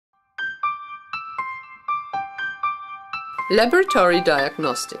Laboratory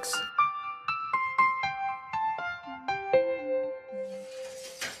diagnostics.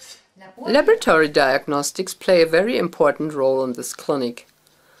 Laboratory diagnostics play a very important role in this clinic.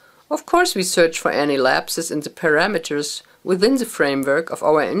 Of course, we search for any lapses in the parameters within the framework of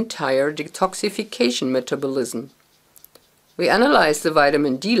our entire detoxification metabolism. We analyze the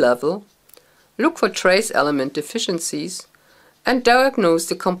vitamin D level, look for trace element deficiencies, and diagnose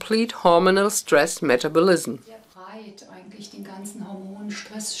the complete hormonal stress metabolism.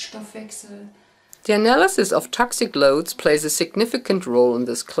 The analysis of toxic loads plays a significant role in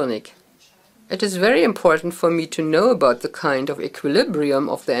this clinic. It is very important for me to know about the kind of equilibrium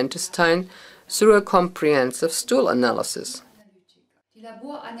of the intestine through a comprehensive stool analysis.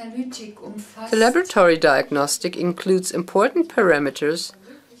 The laboratory diagnostic includes important parameters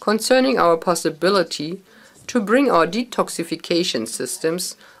concerning our possibility to bring our detoxification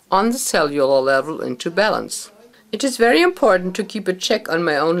systems on the cellular level into balance. It is very important to keep a check on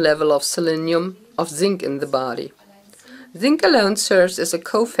my own level of selenium, of zinc in the body. Zinc alone serves as a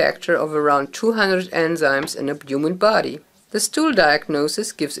cofactor of around 200 enzymes in a human body. The stool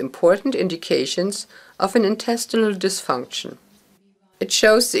diagnosis gives important indications of an intestinal dysfunction. It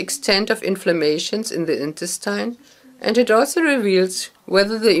shows the extent of inflammations in the intestine, and it also reveals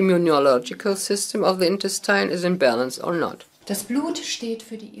whether the immunological system of the intestine is in balance or not.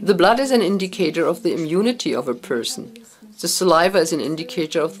 The blood is an indicator of the immunity of a person. The saliva is an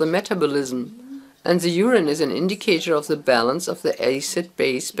indicator of the metabolism, and the urine is an indicator of the balance of the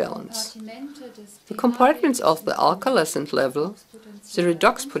acid-base balance. The compartments of the alkalisant level, the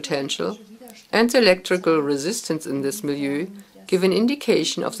redox potential, and the electrical resistance in this milieu give an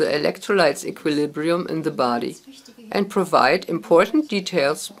indication of the electrolytes equilibrium in the body and provide important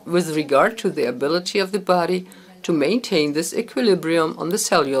details with regard to the ability of the body to maintain this equilibrium on the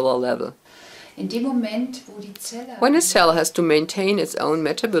cellular level. When a cell has to maintain its own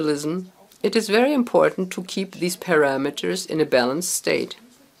metabolism, it is very important to keep these parameters in a balanced state.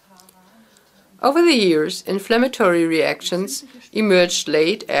 Over the years, inflammatory reactions emerged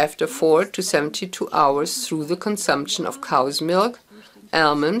late after 4 to 72 hours through the consumption of cow's milk,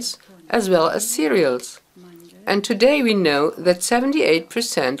 almonds, as well as cereals. And today we know that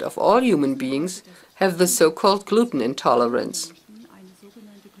 78% of all human beings have the so-called gluten intolerance.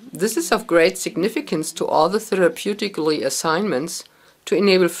 This is of great significance to all the therapeutically assignments to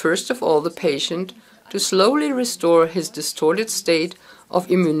enable first of all the patient to slowly restore his distorted state of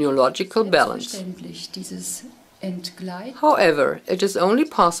immunological balance. However, it is only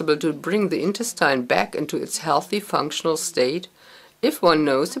possible to bring the intestine back into its healthy functional state if one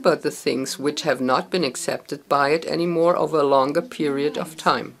knows about the things which have not been accepted by it anymore over a longer period of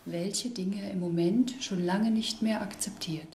time.